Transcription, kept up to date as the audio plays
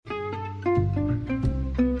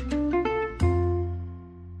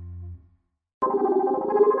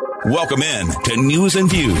Welcome in to News and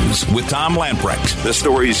Views with Tom Lamprecht. The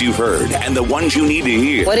stories you've heard and the ones you need to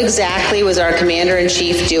hear. What exactly was our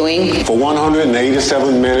commander-in-chief doing? For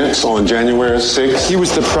 187 minutes on January 6th, he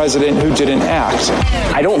was the president who didn't act.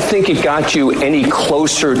 I don't think it got you any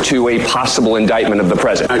closer to a possible indictment of the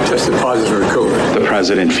president. I tested positive for COVID. The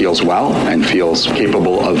president feels well and feels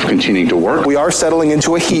capable of continuing to work. We are settling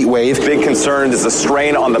into a heat wave. Big concern is the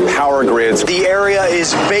strain on the power grids. The area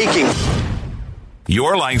is baking.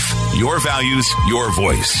 Your life, your values, your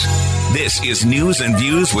voice. This is News and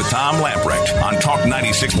Views with Tom Lamprecht on Talk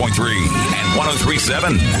 96.3 and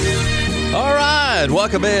 103.7. All right,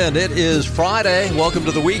 welcome in. It is Friday. Welcome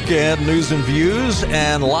to the weekend, News and Views,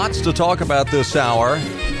 and lots to talk about this hour.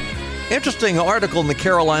 Interesting article in the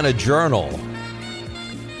Carolina Journal.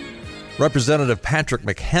 Representative Patrick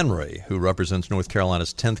McHenry, who represents North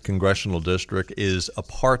Carolina's 10th Congressional District, is a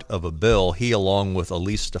part of a bill. He, along with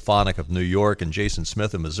Elise Stefanik of New York and Jason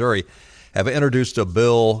Smith of Missouri, have introduced a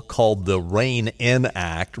bill called the Rein In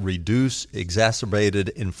Act, Reduce Exacerbated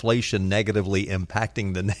Inflation Negatively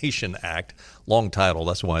Impacting the Nation Act. Long title,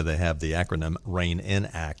 that's why they have the acronym Rein In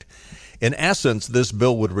Act. In essence, this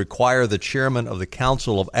bill would require the chairman of the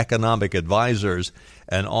Council of Economic Advisors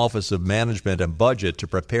and Office of Management and Budget to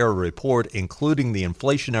prepare a report including the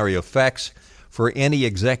inflationary effects for any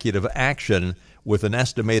executive action with an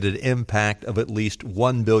estimated impact of at least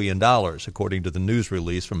 $1 billion, according to the news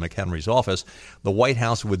release from McHenry's office. The White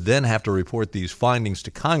House would then have to report these findings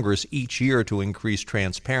to Congress each year to increase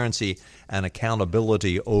transparency and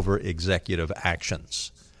accountability over executive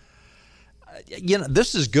actions.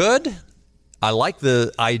 This is good. I like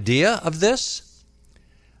the idea of this.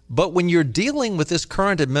 But when you're dealing with this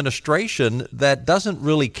current administration that doesn't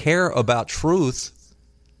really care about truth,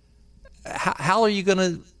 how are you going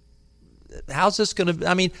to, how's this going to,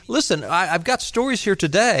 I mean, listen, I've got stories here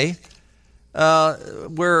today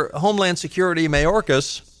where Homeland Security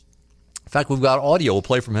Mayorkas, in fact, we've got audio, we'll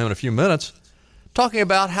play from him in a few minutes, talking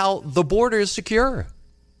about how the border is secure.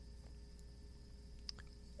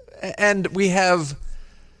 And we have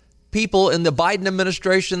people in the Biden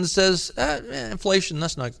administration says inflation,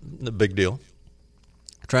 that's not a big deal.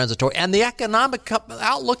 Transitory. And the economic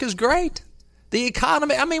outlook is great. The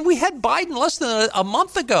economy, I mean, we had Biden less than a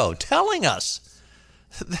month ago telling us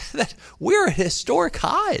that we're at historic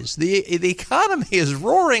highs. The economy is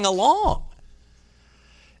roaring along.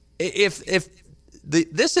 If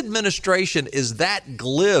this administration is that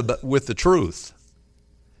glib with the truth,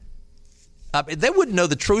 they wouldn't know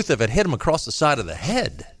the truth if it hit them across the side of the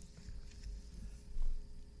head.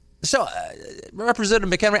 So, Representative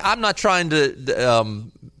McHenry, I'm not trying to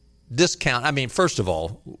discount. I mean, first of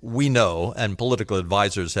all, we know, and political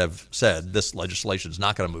advisors have said, this legislation is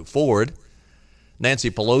not going to move forward.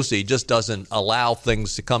 Nancy Pelosi just doesn't allow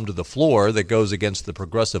things to come to the floor that goes against the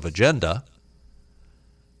progressive agenda.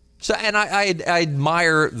 So, and I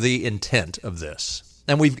admire the intent of this.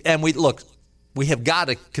 And we look, we have got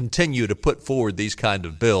to continue to put forward these kind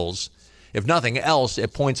of bills. If nothing else,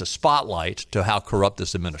 it points a spotlight to how corrupt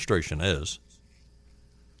this administration is.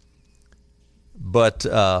 But,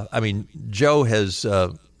 I mean, Joe has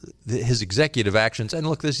his executive actions, and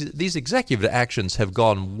look, these executive actions have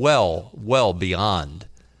gone well beyond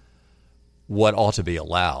what ought to be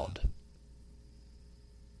allowed.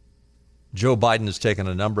 Joe Biden has taken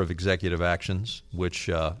a number of executive actions which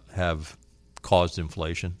have caused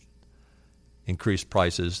inflation, increased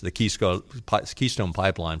prices, the Keystone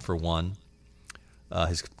Pipeline, for one.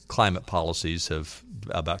 His climate policies have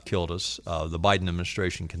about killed us. The Biden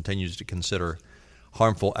administration continues to consider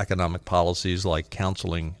harmful economic policies like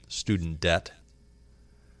counseling student debt.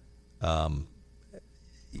 And,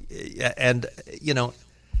 you know,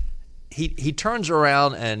 he turns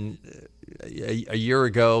around and a year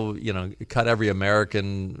ago, you know, cut every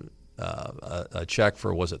American a check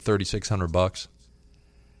for, was it $3,600?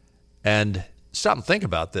 And stop and think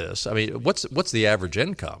about this. I mean, what's the average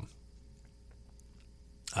income?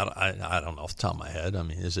 I don't know off the top of my head. I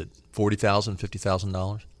mean, is it $40,000,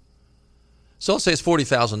 $50,000? So let's say it's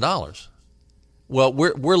 $40,000. Well,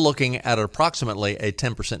 we're looking at approximately a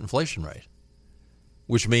 10% inflation rate,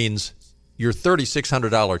 which means your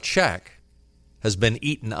 $3,600 check has been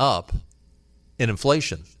eaten up in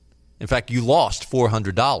inflation. In fact, you lost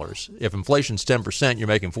 $400. If inflation's 10%, you're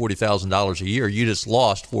making $40,000 a year. You just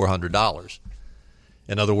lost $400.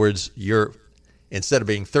 In other words, instead of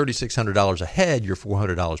being $3,600 ahead, you're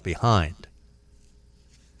 $400 behind.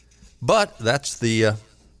 But that's the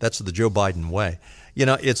Joe Biden way. You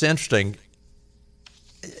know, it's interesting.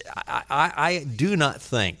 I do not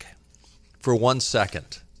think for 1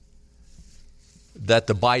 second that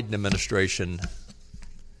the Biden administration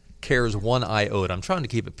cares one iota. I'm trying to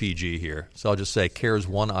keep it PG here, so I'll just say cares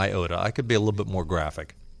one iota. I could be a little bit more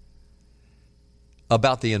graphic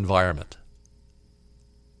about the environment,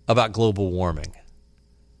 about global warming,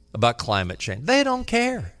 about climate change. They don't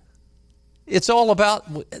care. It's all about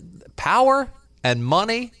power and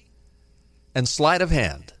money and sleight of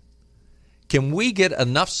hand. Can we get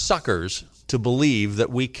enough suckers to believe that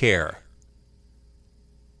we care?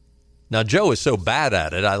 Now, Joe is so bad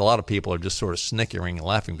at it, a lot of people are just sort of snickering and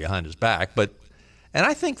laughing behind his back. And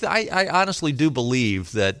I think that I honestly do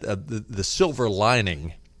believe that the silver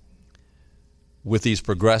lining with these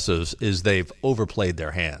progressives is they've overplayed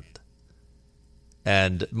their hand.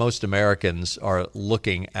 And most Americans are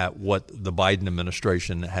looking at what the Biden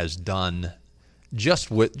administration has done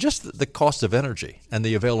just with the cost of energy and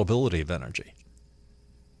the availability of energy.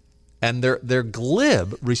 And their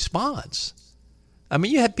glib response. I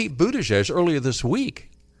mean, you had Pete Buttigieg earlier this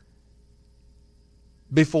week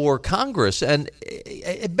before Congress, and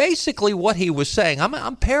basically what he was saying,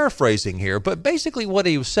 I'm paraphrasing here, but basically what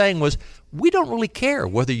he was saying was, we don't really care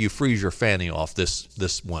whether you freeze your fanny off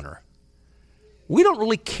this winter. We don't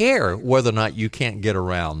really care whether or not you can't get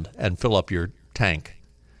around and fill up your tank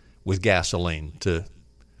with gasoline to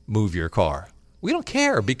move your car. We don't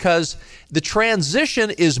care because the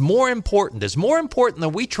transition is more important. It's more important that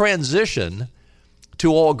we transition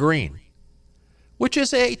to all green, which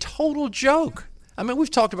is a total joke. I mean,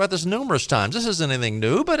 we've talked about this numerous times. This isn't anything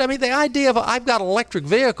new, but I mean, the idea of I've got an electric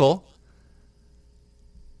vehicle.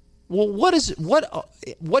 Well,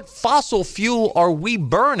 what fossil fuel are we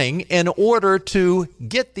burning in order to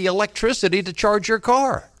get the electricity to charge your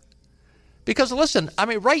car? Because listen, I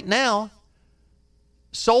mean, right now,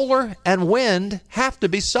 solar and wind have to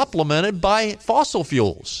be supplemented by fossil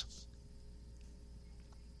fuels.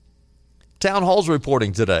 Town Hall's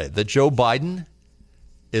reporting today that Joe Biden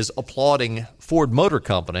is applauding Ford Motor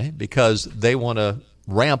Company because they want to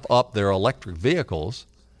ramp up their electric vehicles.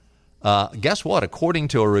 Guess what? According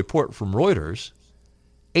to a report from Reuters,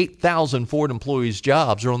 8,000 Ford employees'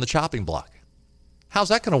 jobs are on the chopping block. How's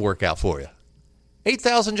that going to work out for you?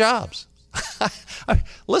 8,000 jobs.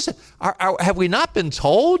 Listen, have we not been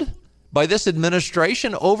told by this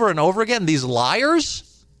administration over and over again, these liars?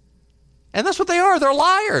 And that's what they are. They're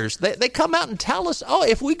liars. They come out and tell us, oh,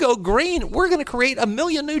 if we go green, we're going to create 1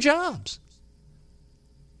 million new jobs.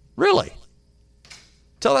 Really?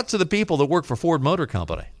 Tell that to the people that work for Ford Motor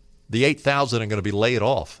Company. The 8,000 are going to be laid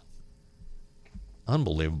off.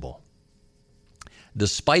 Unbelievable.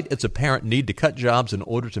 Despite its apparent need to cut jobs in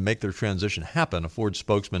order to make their transition happen, a Ford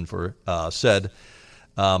spokesman said,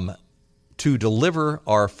 to deliver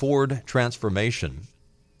our Ford transformation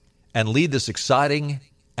and lead this exciting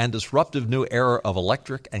and disruptive new era of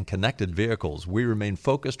electric and connected vehicles, we remain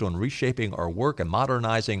focused on reshaping our work and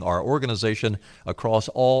modernizing our organization across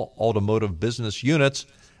all automotive business units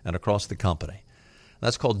and across the company.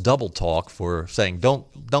 That's called double talk for saying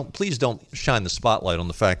please don't shine the spotlight on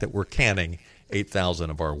the fact that we're canning 8,000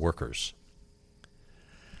 of our workers.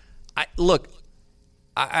 I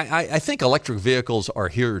think electric vehicles are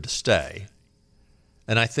here to stay.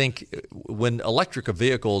 And I think when electric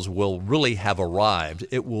vehicles will really have arrived,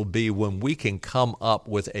 it will be when we can come up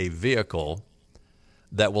with a vehicle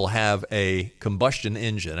that will have a combustion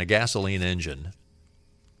engine, a gasoline engine,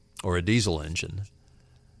 or a diesel engine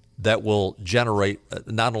that will generate,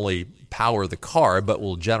 not only power the car, but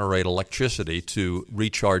will generate electricity to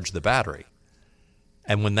recharge the battery.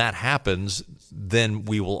 And when that happens, then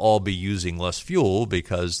we will all be using less fuel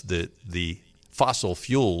because the fossil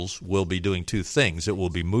fuels will be doing two things. It will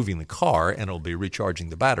be moving the car and it will be recharging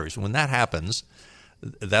the batteries. When that happens,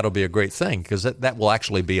 that'll be a great thing because that will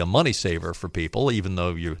actually be a money saver for people, even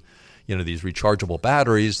though these rechargeable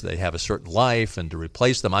batteries, they have a certain life, and to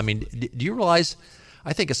replace them. I mean, do you realize,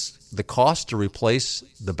 I think it's the cost to replace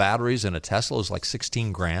the batteries in a Tesla is like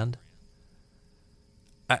 $16,000.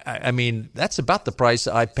 I mean, that's about the price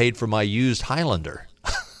I paid for my used Highlander.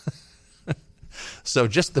 So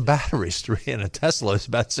just the batteries in a Tesla is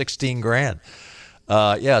about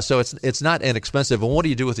 $16,000. So it's not inexpensive. And what do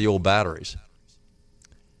you do with the old batteries?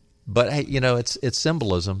 But hey, it's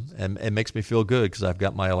symbolism, and it makes me feel good because I've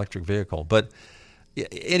got my electric vehicle. But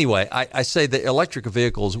anyway, I say the electric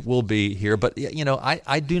vehicles will be here, but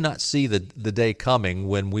I do not see the day coming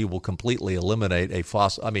when we will completely eliminate a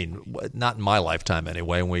fossil. I mean, not in my lifetime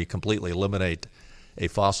anyway. When we completely eliminate a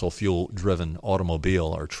fossil fuel driven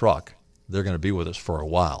automobile or truck, they're going to be with us for a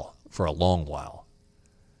while, for a long while.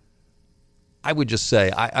 I would just say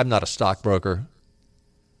I'm not a stockbroker,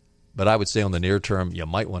 but I would say on the near term, you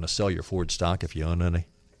might want to sell your Ford stock if you own any.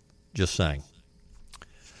 Just saying.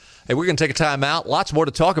 Hey, we're going to take a time out. Lots more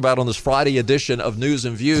to talk about on this Friday edition of News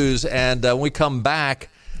and Views. And when we come back,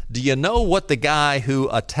 do you know what the guy who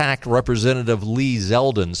attacked Representative Lee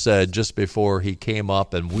Zeldin said just before he came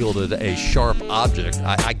up and wielded a sharp object?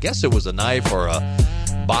 I guess it was a knife or a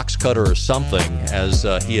box cutter or something as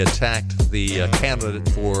he attacked the candidate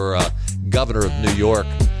for governor of New York.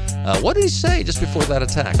 What did he say just before that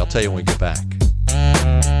attack? I'll tell you when we get back.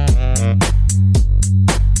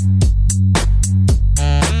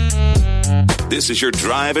 This is your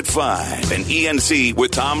Drive at 5 and ENC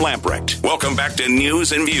with Tom Lamprecht. Welcome back to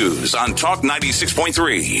News and Views on Talk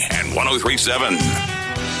 96.3 and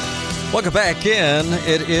 103.7. Welcome back in.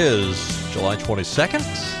 It is July 22nd,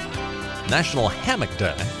 National Hammock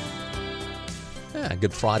Day. Yeah,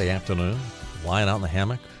 good Friday afternoon. Lying out in the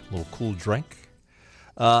hammock, a little cool drink.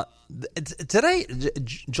 Today,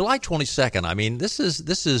 July 22nd, I mean, this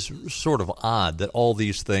is sort of odd that all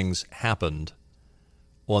these things happened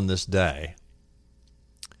on this day.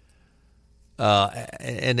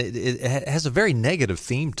 And it has a very negative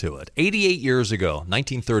theme to it. 88 years ago,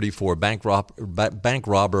 1934, bank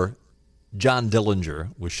robber John Dillinger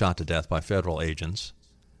was shot to death by federal agents.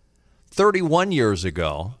 31 years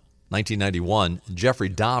ago, 1991,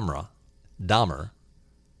 Jeffrey Dahmer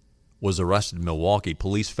was arrested in Milwaukee.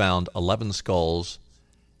 Police found 11 skulls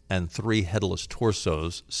and 3 headless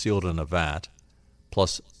torsos sealed in a vat,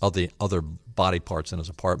 plus other body parts in his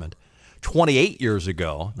apartment. 28 years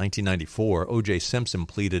ago, 1994, O.J. Simpson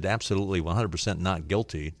pleaded absolutely 100% not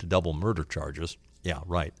guilty to double murder charges. Yeah,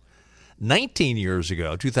 right. 19 years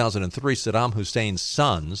ago, 2003, Saddam Hussein's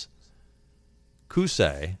sons,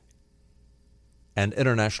 Qusay and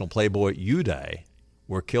international playboy Uday,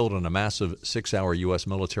 were killed in a massive 6-hour U.S.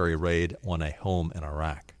 military raid on a home in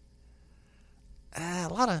Iraq. I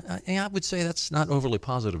would say that's not overly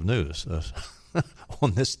positive news.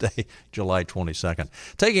 On this day, July 22nd.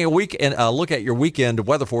 Taking a look at your weekend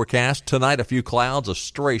weather forecast. Tonight, a few clouds. A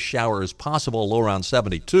stray shower is possible, low around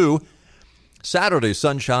 72. Saturday,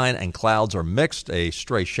 sunshine and clouds are mixed. A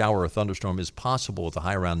stray shower or thunderstorm is possible with a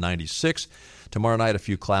high around 96. Tomorrow night, a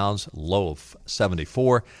few clouds, low of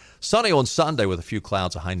 74. Sunny on Sunday with a few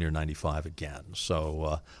clouds, a high near 95 again.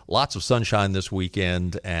 So lots of sunshine this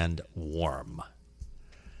weekend and warm.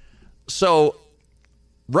 So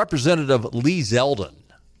Representative Lee Zeldin,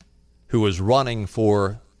 who is running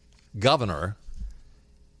for governor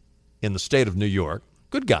in the state of New York,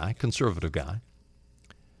 good guy, conservative guy,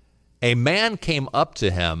 a man came up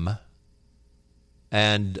to him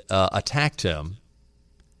and attacked him,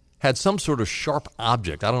 had some sort of sharp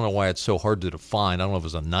object. I don't know why it's so hard to define. I don't know if it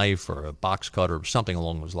was a knife or a box cutter or something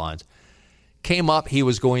along those lines. Came up, he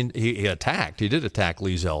attacked. He did attack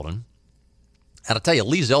Lee Zeldin. And I'll tell you,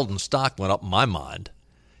 Lee Zeldin's stock went up in my mind.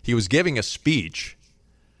 He was giving a speech.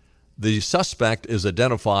 The suspect is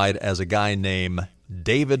identified as a guy named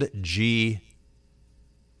David G.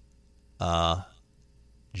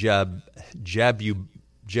 Jabonis.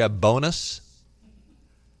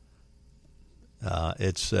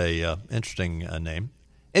 It's a interesting name.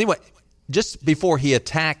 Anyway, just before he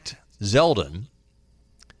attacked Zeldin,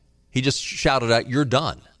 he just shouted out, "You're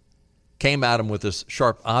done." Came at him with this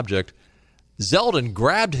sharp object. Zeldin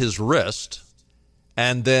grabbed his wrist.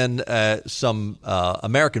 And then some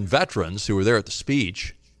American veterans who were there at the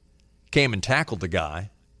speech came and tackled the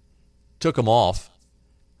guy, took him off.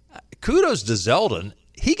 Kudos to Zeldin.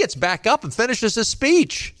 He gets back up and finishes his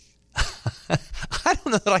speech. I don't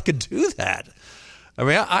know that I could do that. I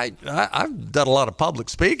mean, I've done a lot of public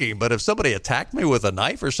speaking, but if somebody attacked me with a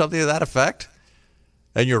knife or something to that effect,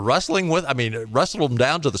 and you're wrestle them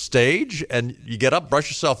down to the stage, and you get up, brush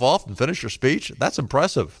yourself off, and finish your speech, that's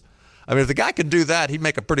impressive. I mean, if the guy could do that, he'd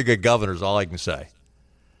make a pretty good governor, is all I can say.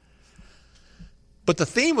 But the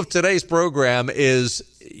theme of today's program is,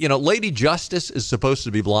 Lady Justice is supposed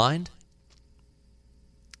to be blind.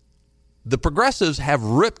 The progressives have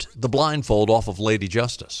ripped the blindfold off of Lady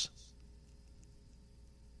Justice.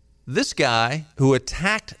 This guy who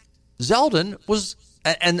attacked Zeldin was,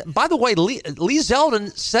 and by the way, Lee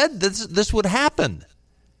Zeldin said this would happen.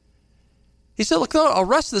 He said, look, they'll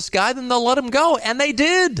arrest this guy, then they'll let him go. And they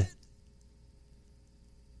did.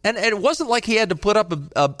 And it wasn't like he had to put up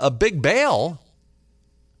a big bail,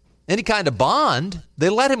 any kind of bond. They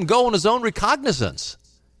let him go on his own recognizance.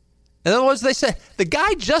 In other words, they said, the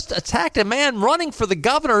guy just attacked a man running for the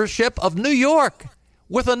governorship of New York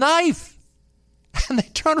with a knife. And they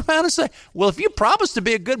turn around and say, well, if you promise to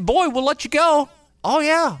be a good boy, we'll let you go. Oh,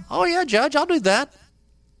 yeah, Judge, I'll do that.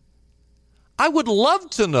 I would love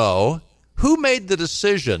to know who made the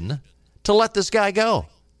decision to let this guy go.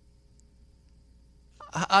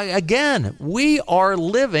 Again, we are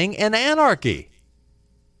living in anarchy.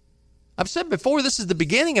 I've said before, this is the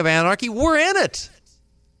beginning of anarchy. We're in it.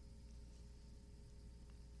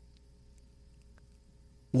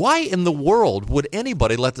 Why in the world would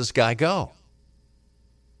anybody let this guy go?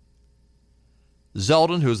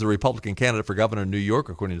 Zeldin, who is the Republican candidate for governor of New York,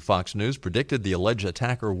 according to Fox News, predicted the alleged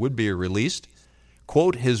attacker would be released.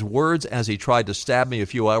 Quote, his words as he tried to stab me a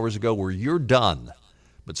few hours ago were, "You're done."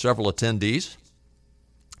 But several attendees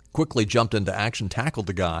quickly jumped into action, tackled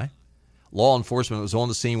the guy. Law enforcement was on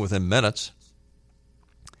the scene within minutes.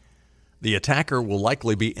 The attacker will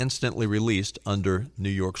likely be instantly released under New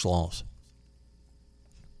York's laws.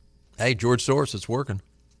 Hey, George Soros, it's working.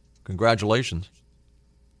 Congratulations.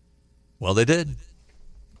 Well, they did.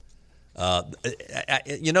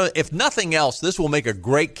 If nothing else, this will make a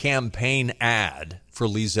great campaign ad for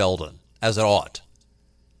Lee Zeldin, as it ought.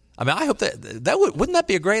 I mean, I hope wouldn't that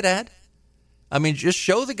be a great ad? I mean, just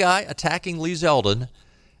show the guy attacking Lee Zeldin,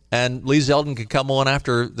 and Lee Zeldin could come on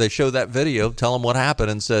after they show that video, tell him what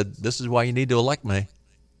happened, and said, this is why you need to elect me.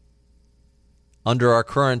 Under our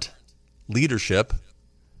current leadership,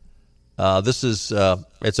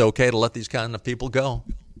 it's okay to let these kind of people go.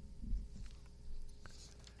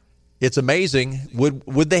 It's amazing.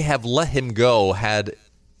 Would they have let him go had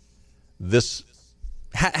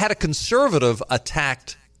a conservative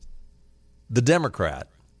attacked the Democrat?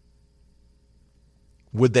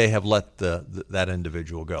 Would they have let that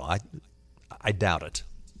individual go? I doubt it.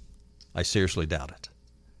 I seriously doubt it.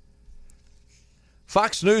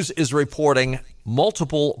 Fox News is reporting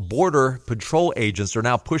multiple Border Patrol agents are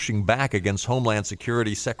now pushing back against Homeland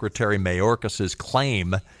Security Secretary Mayorkas'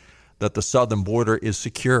 claim that the southern border is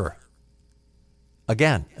secure.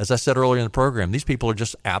 Again, as I said earlier in the program, these people are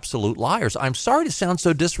just absolute liars. I'm sorry to sound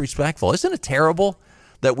so disrespectful. Isn't it terrible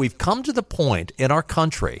that we've come to the point in our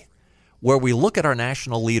country where we look at our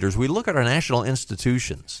national leaders, we look at our national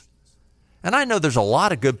institutions, and I know there's a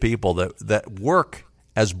lot of good people that work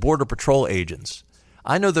as Border Patrol agents.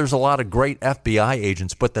 I know there's a lot of great FBI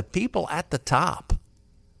agents, but the people at the top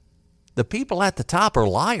are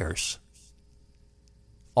liars.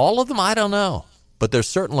 All of them, I don't know, but there's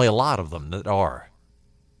certainly a lot of them that are.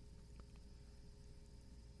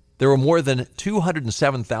 There were more than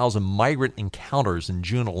 207,000 migrant encounters in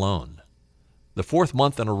June alone, the fourth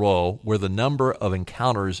month in a row where the number of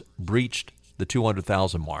encounters breached the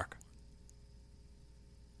 200,000 mark.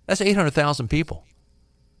 That's 800,000 people.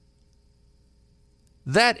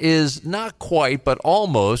 That is not quite, but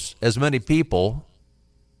almost as many people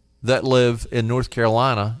that live in North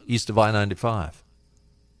Carolina east of I-95.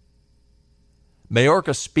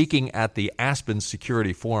 Mayorkas speaking at the Aspen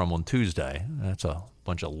Security Forum on Tuesday. That's a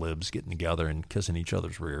bunch of libs getting together and kissing each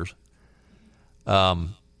other's rears.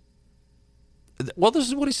 Well, this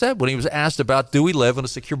is what he said when he was asked about, do we live in a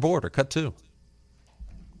secure border? Cut 2.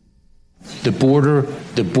 The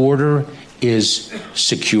border is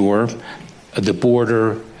secure. The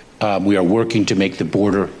border, we are working to make the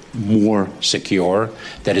border more secure.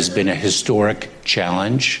 That has been a historic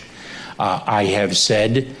challenge. I have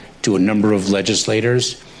said to a number of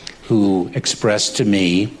legislators who expressed to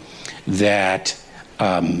me that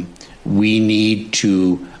we need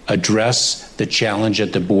to address the challenge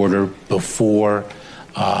at the border before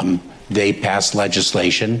they pass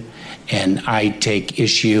legislation. And I take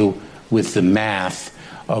issue with the math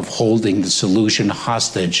of holding the solution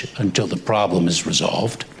hostage until the problem is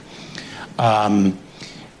resolved.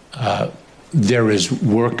 There is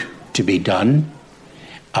work to be done.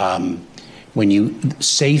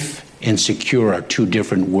 Safe and secure are two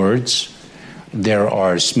different words. There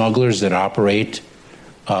are smugglers that operate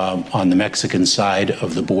on the Mexican side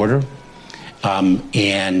of the border,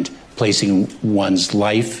 and placing one's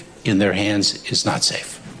life in their hands is not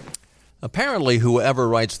safe. Apparently, whoever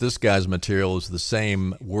writes this guy's material is the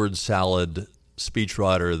same word salad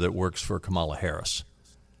speechwriter that works for Kamala Harris.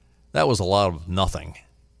 That was a lot of nothing.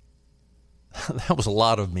 That was a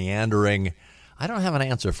lot of meandering. I don't have an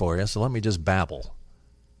answer for you, so let me just babble.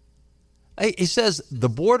 He says the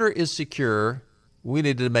border is secure. We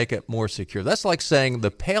need to make it more secure. That's like saying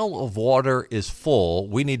the pail of water is full.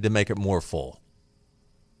 We need to make it more full.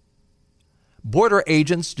 Border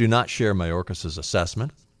agents do not share Mayorkas'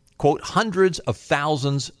 assessment. Quote, hundreds of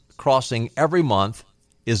thousands crossing every month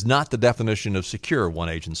is not the definition of secure, one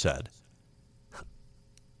agent said.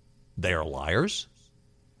 They are liars,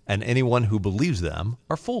 and anyone who believes them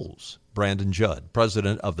are fools. Brandon Judd,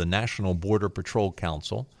 president of the National Border Patrol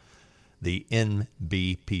Council, the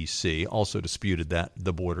NBPC, also disputed that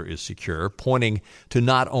the border is secure, pointing to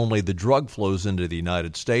not only the drug flows into the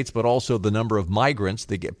United States, but also the number of migrants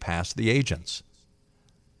that get past the agents.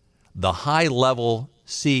 The high-level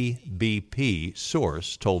CBP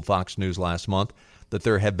source told Fox News last month that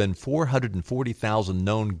there have been 440,000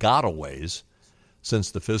 known gotaways since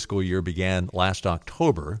the fiscal year began last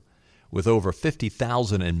October, with over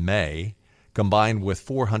 50,000 in May, combined with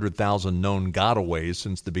 400,000 known gotaways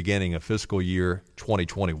since the beginning of fiscal year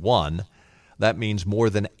 2021. That means more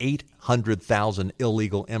than 800,000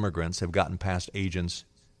 illegal immigrants have gotten past agents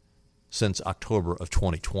since October of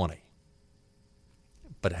 2020.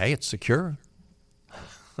 But hey, it's secure.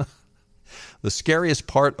 The scariest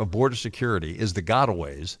part of border security is the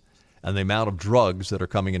gotaways and the amount of drugs that are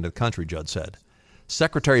coming into the country, Judd said.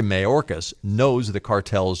 Secretary Mayorkas knows the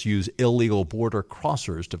cartels use illegal border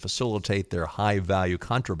crossers to facilitate their high-value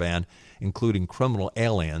contraband, including criminal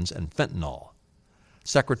aliens and fentanyl.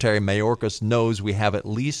 Secretary Mayorkas knows we have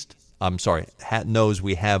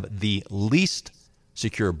the least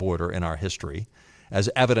secure border in our history, as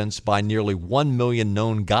evidenced by nearly 1 million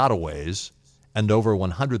known gotaways and over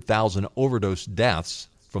 100,000 overdose deaths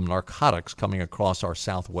from narcotics coming across our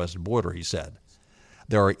southwest border, he said.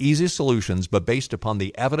 There are easy solutions, but based upon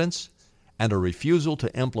the evidence and a refusal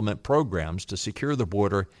to implement programs to secure the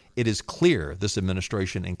border, it is clear this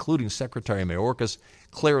administration, including Secretary Mayorkas,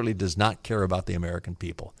 clearly does not care about the American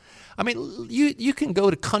people. I mean, you can go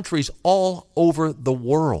to countries all over the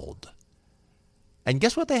world, and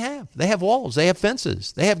guess what they have? They have walls, they have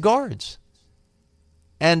fences, they have guards.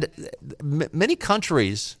 And many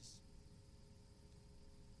countries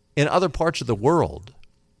in other parts of the world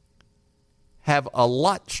have a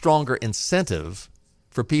lot stronger incentive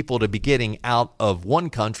for people to be getting out of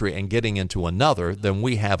one country and getting into another than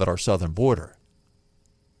we have at our southern border.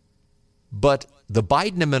 But the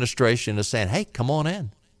Biden administration is saying, hey, come on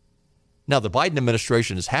in. Now, the Biden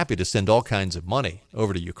administration is happy to send all kinds of money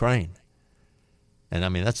over to Ukraine. And I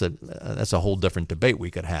mean, that's a whole different debate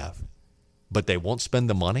we could have. But they won't spend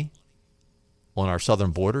the money on our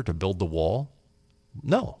southern border to build the wall?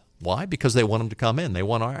 No. Why? Because they want them to come in. They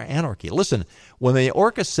want our anarchy. Listen, when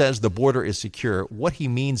Mayorkas says the border is secure, what he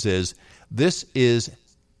means is this is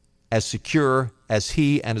as secure as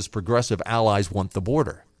he and his progressive allies want the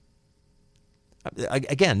border.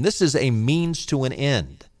 Again, this is a means to an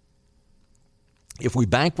end. If we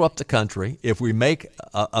bankrupt the country, if we make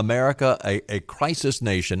America a crisis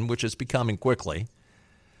nation, which is becoming quickly,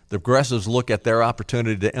 the progressives look at their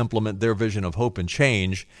opportunity to implement their vision of hope and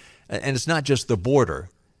change, and it's not just the border.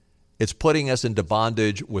 It's putting us into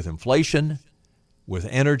bondage with inflation, with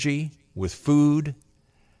energy, with food.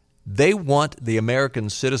 They want the American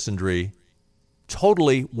citizenry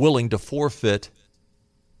totally willing to forfeit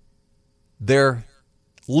their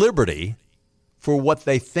liberty for what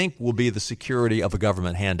they think will be the security of a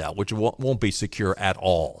government handout, which won't be secure at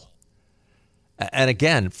all. And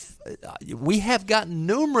again, we have gotten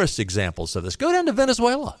numerous examples of this. Go down to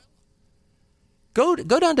Venezuela. Go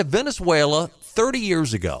down to Venezuela 30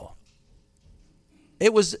 years ago.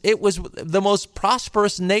 It was the most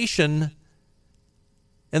prosperous nation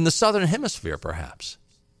in the southern hemisphere, perhaps.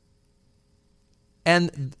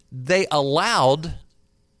 And they allowed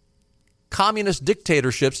communist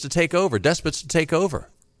dictatorships to take over, despots to take over.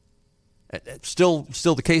 Still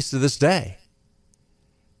the case to this day.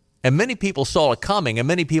 And many people saw it coming, and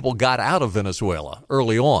many people got out of Venezuela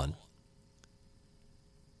early on.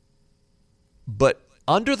 But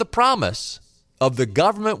under the promise of the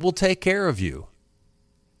government will take care of you,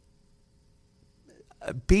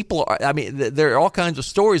 people are, I mean, there are all kinds of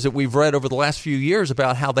stories that we've read over the last few years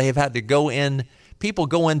about how they have had to go in, people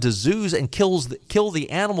go into zoos and kill the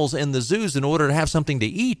animals in the zoos in order to have something to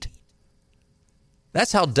eat.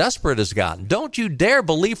 That's how desperate it's gotten. Don't you dare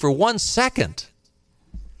believe for 1 second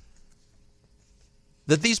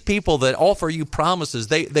that these people that offer you promises,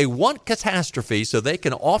 they want catastrophe so they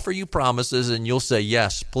can offer you promises and you'll say,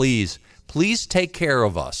 yes, please take care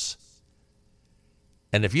of us.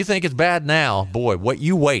 And if you think it's bad now, boy, what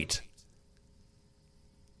you wait.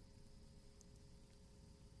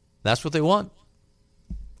 That's what they want.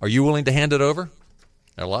 Are you willing to hand it over?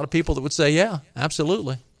 There are a lot of people that would say, yeah,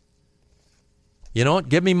 absolutely. You know what?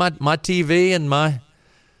 Give me my TV and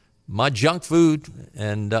my junk food,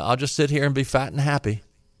 and I'll just sit here and be fat and happy.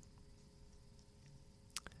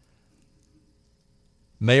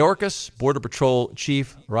 Mayorkas, Border Patrol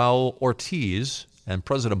Chief Raul Ortiz, and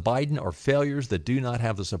President Biden are failures that do not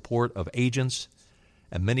have the support of agents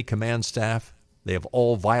and many command staff. They have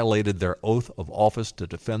all violated their oath of office to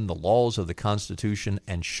defend the laws of the Constitution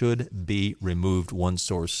and should be removed, one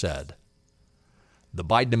source said. The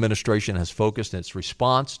Biden administration has focused its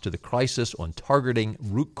response to the crisis on targeting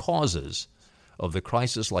root causes of the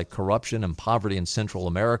crisis like corruption and poverty in Central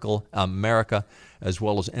America, as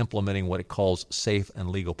well as implementing what it calls safe and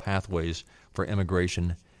legal pathways for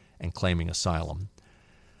immigration and claiming asylum.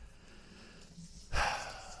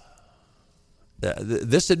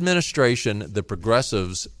 this administration, the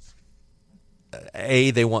progressives,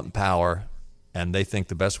 they want power, and they think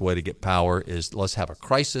the best way to get power is let's have a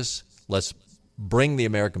crisis. Let's bring the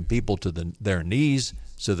American people to their knees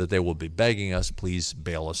so that they will be begging us, please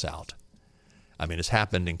bail us out. I mean, it's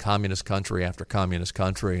happened in communist country after communist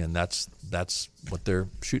country, and that's what they're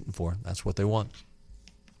shooting for. That's what they want.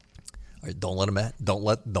 All right,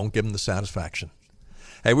 don't give them the satisfaction.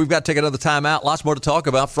 Hey, we've got to take another time out. Lots more to talk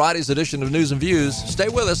about. Friday's edition of News and Views. Stay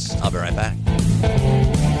with us. I'll be right back.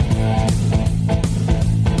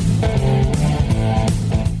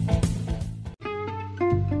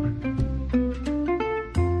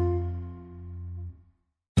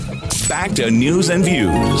 Back to News and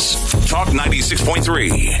Views. Talk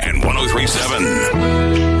 96.3 and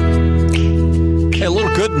 103.7. Hey, a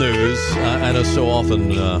little good news. I know so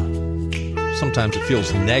often, sometimes it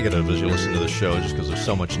feels negative as you listen to the show just because there's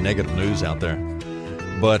so much negative news out there.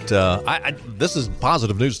 But this is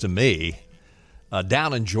positive news to me.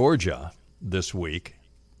 Down in Georgia this week,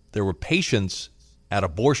 there were patients at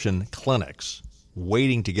abortion clinics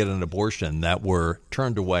waiting to get an abortion that were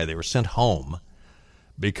turned away. They were sent home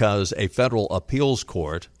because a federal appeals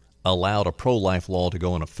court allowed a pro-life law to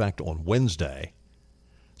go in effect on Wednesday.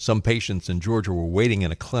 Some patients in Georgia were waiting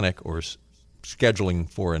in a clinic or scheduling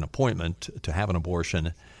for an appointment to have an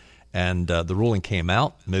abortion, and the ruling came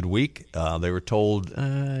out midweek. They were told, you're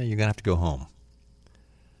going to have to go home.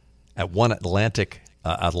 At one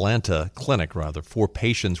Atlanta clinic, 4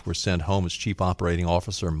 patients were sent home as Chief Operating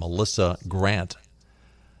Officer Melissa Grant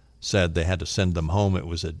said they had to send them home. It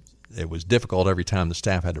was difficult every time the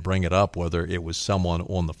staff had to bring it up, whether it was someone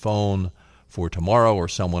on the phone for tomorrow or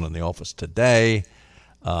someone in the office today.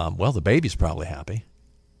 Well, the baby's probably happy.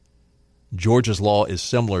 Georgia's law is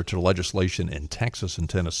similar to legislation in Texas and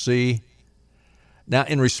Tennessee. Now,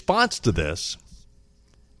 in response to this,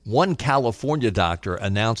 one California doctor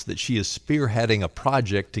announced that she is spearheading a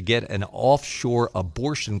project to get an offshore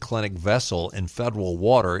abortion clinic vessel in federal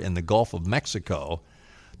water in the Gulf of Mexico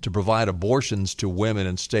to provide abortions to women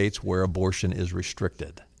in states where abortion is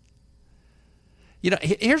restricted. You know,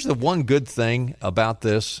 here's the one good thing about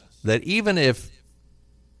this, that even if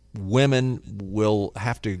women will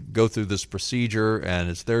have to go through this procedure and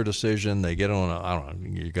it's their decision, they get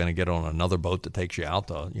on you're going to get on another boat that takes you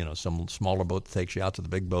out, some smaller boat that takes you out to the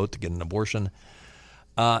big boat to get an abortion.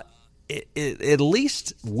 At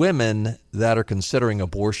least women that are considering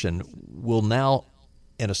abortion will now,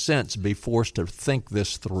 in a sense, be forced to think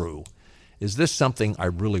this through. Is this something I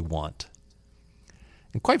really want?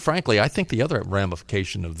 And quite frankly, I think the other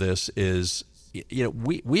ramification of this is,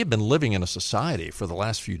 we have been living in a society for the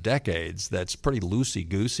last few decades that's pretty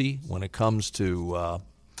loosey-goosey when it comes to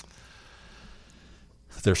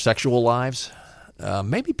their sexual lives.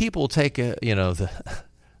 Maybe people will take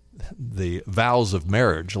the vows of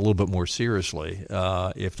marriage a little bit more seriously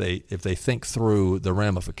if they think through the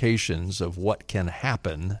ramifications of what can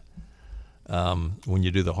happen when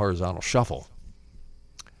you do the horizontal shuffle.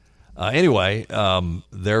 Anyway,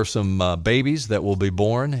 there are some babies that will be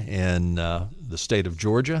born in the state of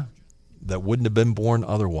Georgia that wouldn't have been born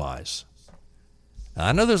otherwise. Now,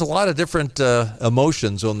 I know there's a lot of different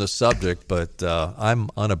emotions on this subject, but I'm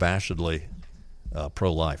unabashedly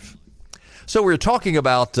pro-life. So we were talking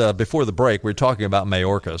about, before the break, we were talking about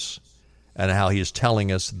Mayorkas and how he is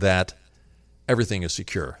telling us that everything is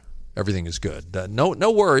secure. Everything is good.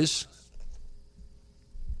 No worries.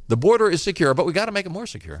 The border is secure, but we got to make it more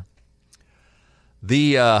secure.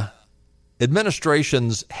 The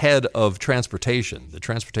administration's head of transportation, the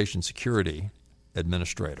Transportation Security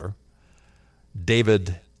Administrator,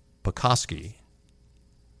 David Pekoske,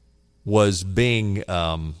 was being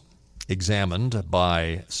examined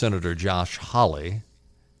by Senator Josh Hawley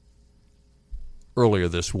earlier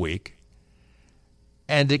this week,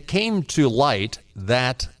 and it came to light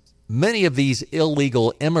that many of these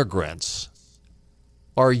illegal immigrants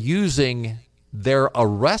are using their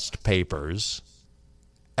arrest papers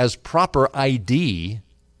as proper ID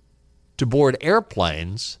to board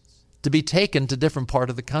airplanes to be taken to different part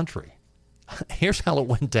of the country. Here's how it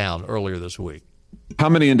went down earlier this week. How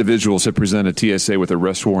many individuals have presented TSA with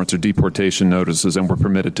arrest warrants or deportation notices and were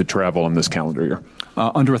permitted to travel in this calendar year?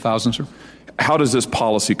 Under 1,000, sir. How does this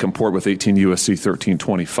policy comport with 18 U.S.C.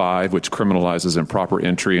 1325, which criminalizes improper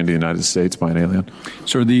entry into the United States by an alien?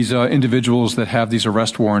 Sir, these individuals that have these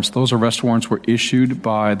arrest warrants, those arrest warrants were issued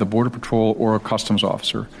by the Border Patrol or a customs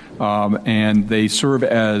officer, and they serve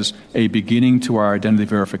as a beginning to our identity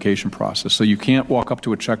verification process. So you can't walk up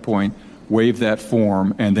to a checkpoint waive that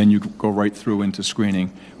form, and then you go right through into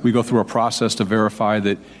screening. We go through a process to verify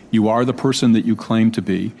that you are the person that you claim to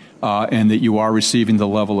be, and that you are receiving the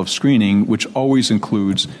level of screening, which always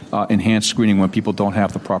includes enhanced screening when people don't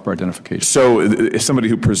have the proper identification. So if somebody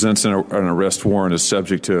who presents an arrest warrant is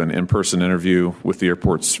subject to an in-person interview with the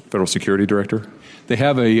airport's federal security director? They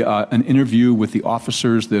have an interview with the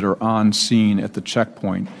officers that are on scene at the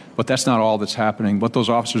checkpoint, but that's not all that's happening. What those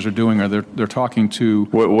officers are doing are they're talking to...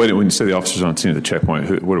 When you say the officers on scene at the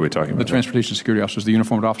checkpoint, what are we talking about? The transportation security officers, the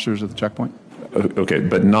uniformed officers at the checkpoint. Okay,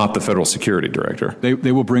 but not the federal security director.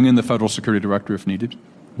 They will bring in the federal security director if needed.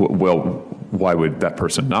 Well, why would that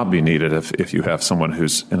person not be needed if you have someone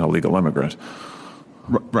who's an illegal immigrant?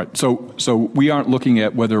 Right. So we aren't looking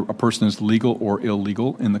at whether a person is legal or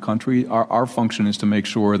illegal in the country. Our function is to make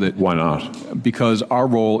sure that... Why not? Because our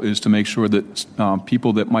role is to make sure that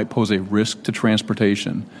people that might pose a risk to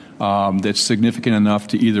transportation that's significant enough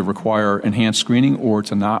to either require enhanced screening or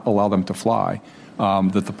to not allow them to fly,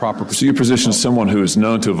 that the proper... So your position is someone who is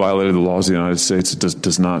known to have violated the laws of the United States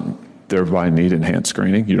does not thereby need enhanced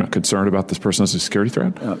screening? You're not concerned about this person as a security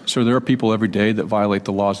threat? Sir, there are people every day that violate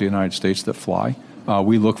the laws of the United States that fly.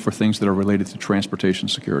 We look for things that are related to transportation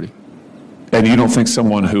security. And you don't think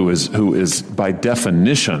someone who is by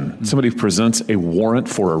definition, somebody who presents a warrant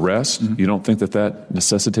for arrest, you don't think that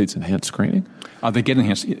necessitates enhanced screening? They get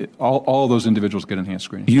enhanced. All of those individuals get enhanced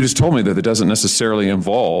screening. You just told me that it doesn't necessarily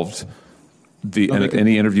involve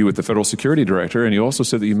any interview with the federal security director, and you also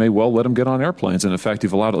said that you may well let them get on airplanes. And in fact,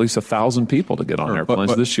 you've allowed at least 1,000 people to get on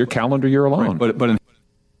airplanes this year, calendar year alone. Right,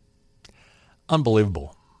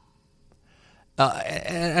 unbelievable.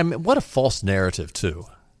 And what a false narrative, too.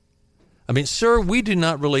 I mean, sir, we're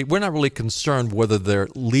not really concerned whether they're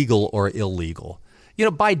legal or illegal. You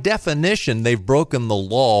know, by definition, they've broken the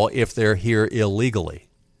law if they're here illegally.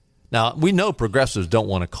 Now, we know progressives don't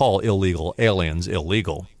want to call illegal aliens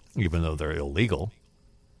illegal, even though they're illegal.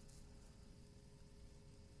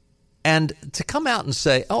 And to come out and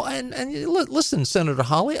say, and listen, Senator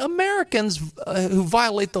Hawley, Americans who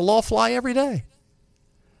violate the law fly every day.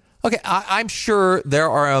 Okay, I'm sure there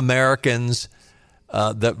are Americans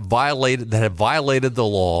that have violated the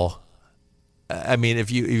law. I mean,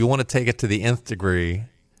 if you want to take it to the nth degree,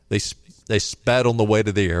 they sped on the way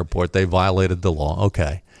to the airport. They violated the law.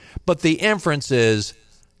 Okay, but the inference is,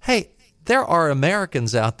 hey, there are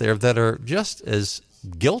Americans out there that are just as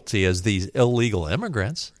guilty as these illegal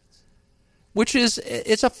immigrants, which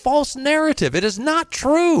it's a false narrative. It is not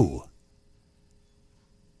true.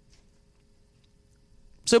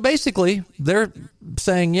 So basically, they're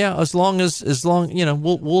saying, yeah, as long,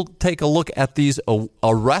 we'll take a look at these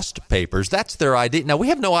arrest papers. That's their ID. Now, we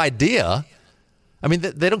have no idea. I mean,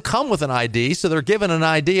 they don't come with an ID, so they're given an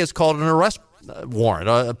ID. It's called an arrest warrant,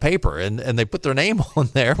 a paper, and they put their name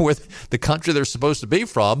on there with the country they're supposed to be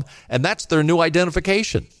from, and that's their new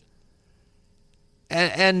identification.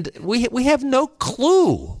 And we have no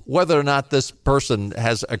clue whether or not this person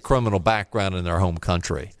has a criminal background in their home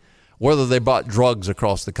country, whether they brought drugs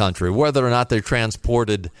across the country, whether or not they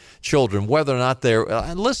transported children, whether or not they're...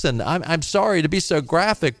 listen, I'm sorry to be so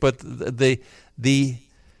graphic, but the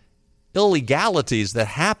illegalities that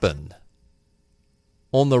happen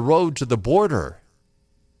on the road to the border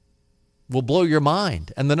will blow your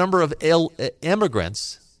mind. And the number of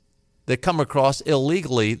immigrants that come across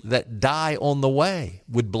illegally that die on the way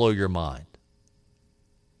would blow your mind.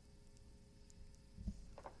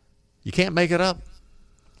 You can't make it up.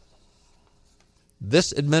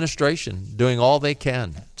 This administration doing all they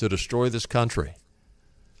can to destroy this country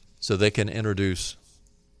so they can introduce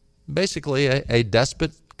basically a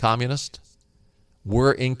despot, communist,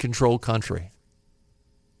 we're in control country.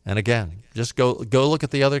 And again, just go look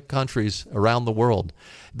at the other countries around the world.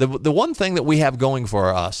 The one thing that we have going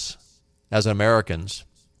for us as Americans,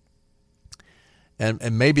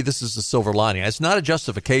 and maybe this is the silver lining, it's not a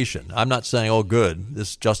justification. I'm not saying, oh, good,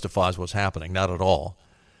 this justifies what's happening. Not at all.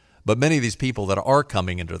 But many of these people that are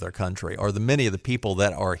coming into their country, or many of the people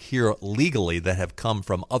that are here legally that have come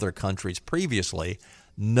from other countries previously,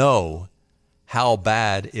 know how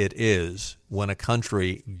bad it is when a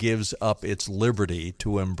country gives up its liberty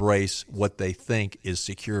to embrace what they think is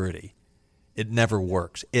security. It never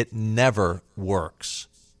works. It never works.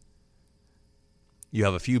 You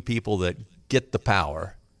have a few people that get the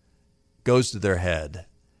power, goes to their head,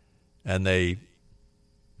 and they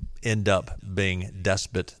end up being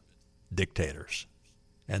despot dictators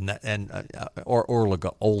or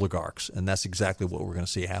oligarchs. And that's exactly what we're going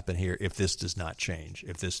to see happen here if this does not change,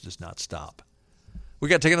 if this does not stop. We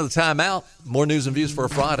got to take another time out. More news and views for a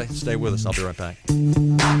Friday. Stay with us. I'll be right back.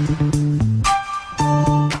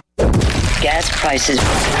 Gas prices,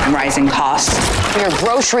 rising costs. Your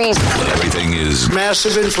groceries. But everything is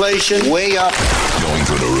massive inflation, way up, going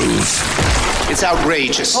through the roof. It's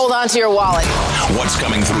outrageous. Hold on to your wallet. What's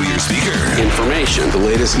coming through your speaker? Information, the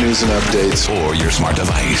latest news and updates, or your smart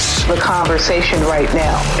device. The conversation right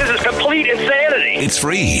now. This is complete insanity. It's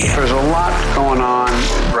free. There's a lot going on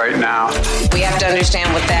right now. We have to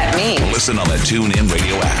understand what that means. Listen on the TuneIn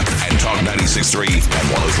Radio app and Talk 96.3 and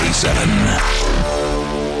 103.7.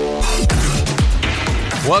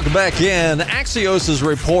 Welcome back in. Axios is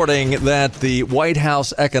reporting that the White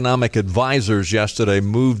House economic advisors yesterday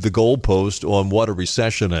moved the goalpost on what a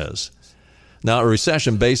recession is. Now, a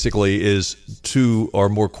recession basically is 2 or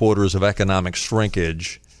more quarters of economic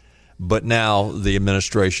shrinkage, but now the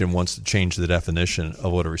administration wants to change the definition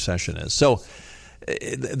of what a recession is. So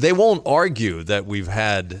they won't argue that we've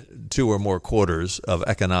had 2 or more quarters of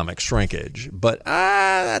economic shrinkage, but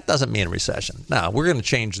that doesn't mean a recession. No, we're going to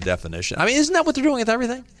change the definition. I mean, isn't that what they're doing with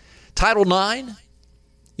everything? Title IX,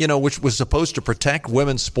 which was supposed to protect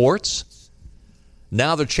women's sports.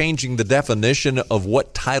 Now they're changing the definition of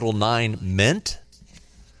what Title IX meant.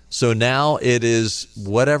 So now it is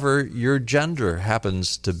whatever your gender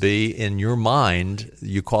happens to be in your mind,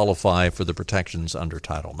 you qualify for the protections under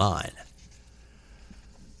Title IX.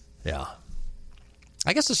 Yeah.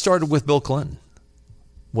 I guess it started with Bill Clinton.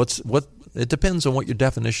 It depends on what your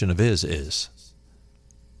definition of is.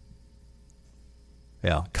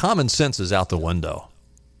 Yeah. Common sense is out the window.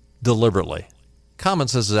 Deliberately. Common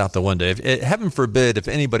sense is out the window. Heaven forbid if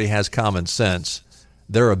anybody has common sense,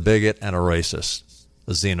 they're a bigot and a racist,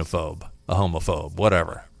 a xenophobe, a homophobe,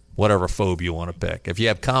 whatever phobe you want to pick. If you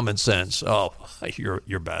have common sense,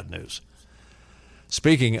 you're bad news.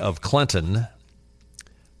 Speaking of Clinton,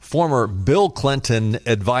 former Bill Clinton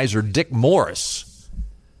advisor Dick Morris.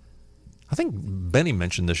 I think Benny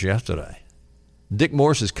mentioned this yesterday. Dick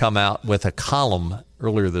Morris has come out with a column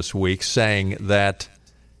earlier this week saying that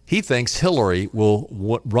he thinks Hillary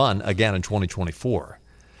will run again in 2024.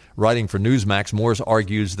 Writing for Newsmax, Morris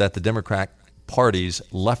argues that the Democrat Party's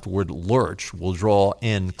leftward lurch will draw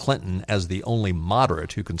in Clinton as the only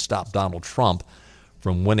moderate who can stop Donald Trump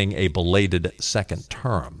from winning a belated second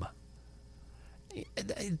term.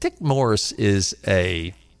 Dick Morris is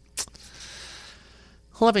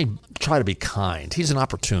let me try to be kind. He's an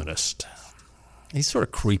opportunist. He's sort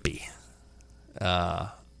of creepy.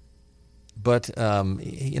 But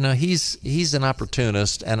he's an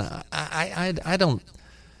opportunist, and I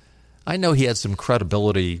know he had some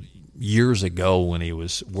credibility years ago when he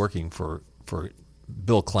was working for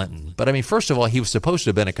Bill Clinton. But I mean, first of all, he was supposed to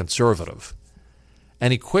have been a conservative,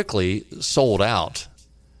 and he quickly sold out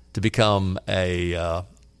to become a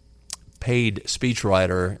paid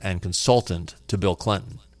speechwriter and consultant to Bill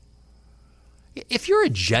Clinton. If you're a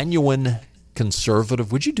genuine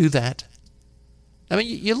conservative, would you do that? I mean,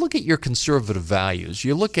 you look at your conservative values.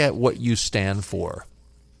 You look at what you stand for.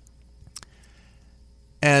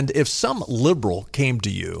 And if some liberal came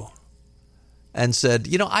to you and said,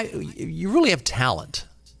 you really have talent,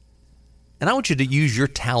 and I want you to use your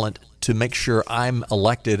talent to make sure I'm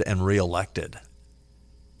elected and reelected,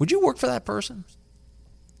 would you work for that person?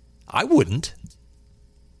 I wouldn't.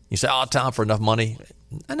 You say, Tom, for enough money?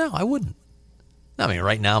 No, I wouldn't. I mean,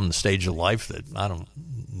 right now I'm in the stage of life that I don't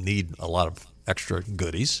need a lot of extra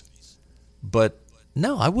goodies. But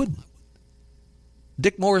no, I wouldn't.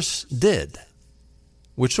 Dick Morris did,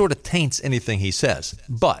 which sort of taints anything he says.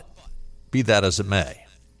 But be that as it may,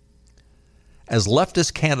 as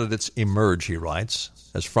leftist candidates emerge, he writes,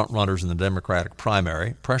 as frontrunners in the Democratic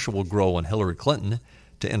primary, pressure will grow on Hillary Clinton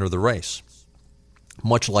to enter the race.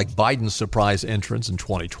 Much like Biden's surprise entrance in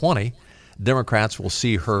 2020, Democrats will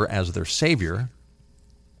see her as their savior,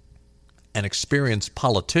 an experienced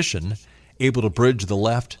politician able to bridge the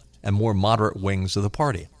left and more moderate wings of the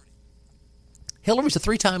party. Hillary's a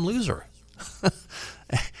 3-time loser,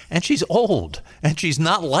 and she's old, and she's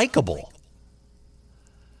not likable.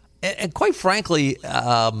 And quite frankly,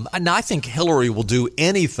 I think Hillary will do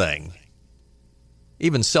anything,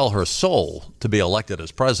 even sell her soul to be elected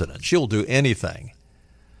as president. She'll do anything.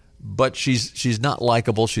 But she's not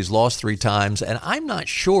likable. She's lost 3 times, and I'm not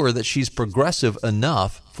sure that she's progressive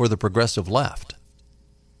enough for the progressive left.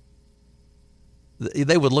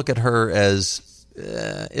 They would look at her as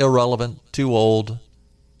irrelevant, too old,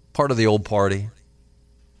 part of the old party.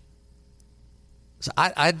 So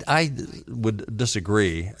I would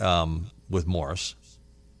disagree with Morris.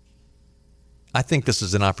 I think this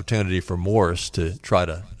is an opportunity for Morris to try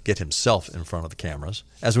to get himself in front of the cameras.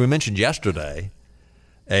 As we mentioned yesterday,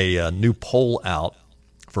 a new poll out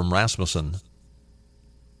from Rasmussen.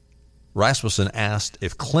 Rasmussen asked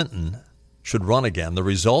if Clinton should run again. The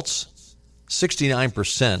results,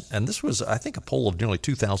 69%, and this was, I think, a poll of nearly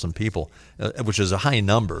 2,000 people, which is a high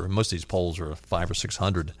number. Most of these polls are 500 or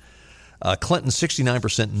 600. Clinton,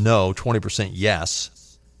 69% no, 20%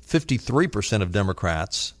 yes. 53% of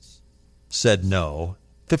Democrats said no.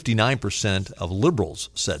 59% of liberals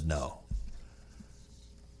said no.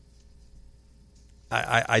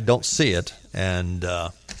 I don't see it. And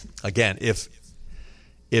again, if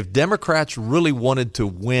Democrats really wanted to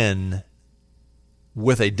win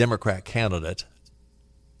with a Democrat candidate,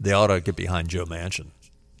 they ought to get behind Joe Manchin.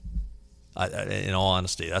 In all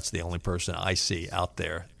honesty, that's the only person I see out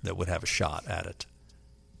there that would have a shot at it.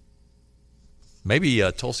 Maybe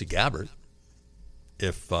Tulsi Gabbard,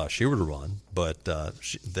 if she were to run, but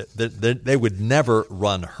they would never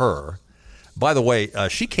run her. By the way,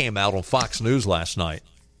 she came out on Fox News last night.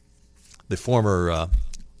 The former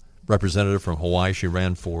representative from Hawaii, she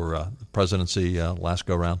ran for presidency last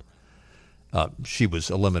go-round. She was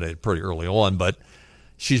eliminated pretty early on, but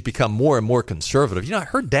she's become more and more conservative. You know,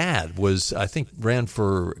 her dad was, I think, ran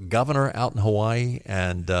for governor out in Hawaii,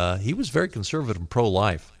 and he was very conservative and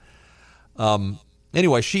pro-life.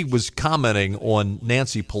 Anyway, she was commenting on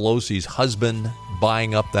Nancy Pelosi's husband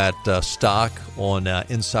buying up that stock on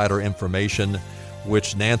insider information,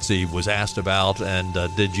 which Nancy was asked about. And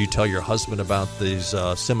did you tell your husband about these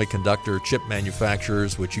semiconductor chip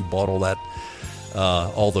manufacturers, which you bought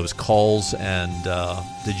all those calls? And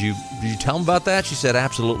did you tell him about that? She said,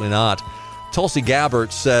 absolutely not. Tulsi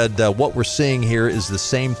Gabbard said, what we're seeing here is the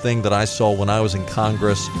same thing that I saw when I was in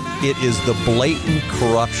Congress. It is the blatant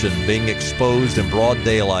corruption being exposed in broad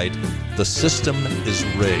daylight. The system is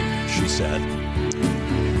rigged, she said.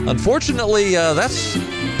 Unfortunately, that's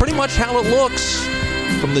pretty much how it looks.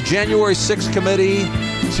 From the January 6th committee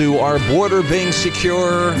to our border being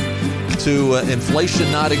secure, to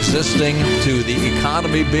inflation not existing, to the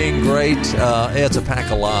economy being great, it's a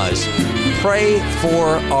pack of lies. Pray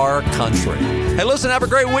for our country. Hey, listen, have a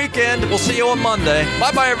great weekend. We'll see you on Monday.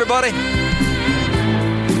 Bye-bye, everybody.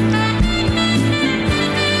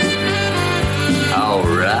 All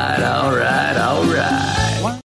right.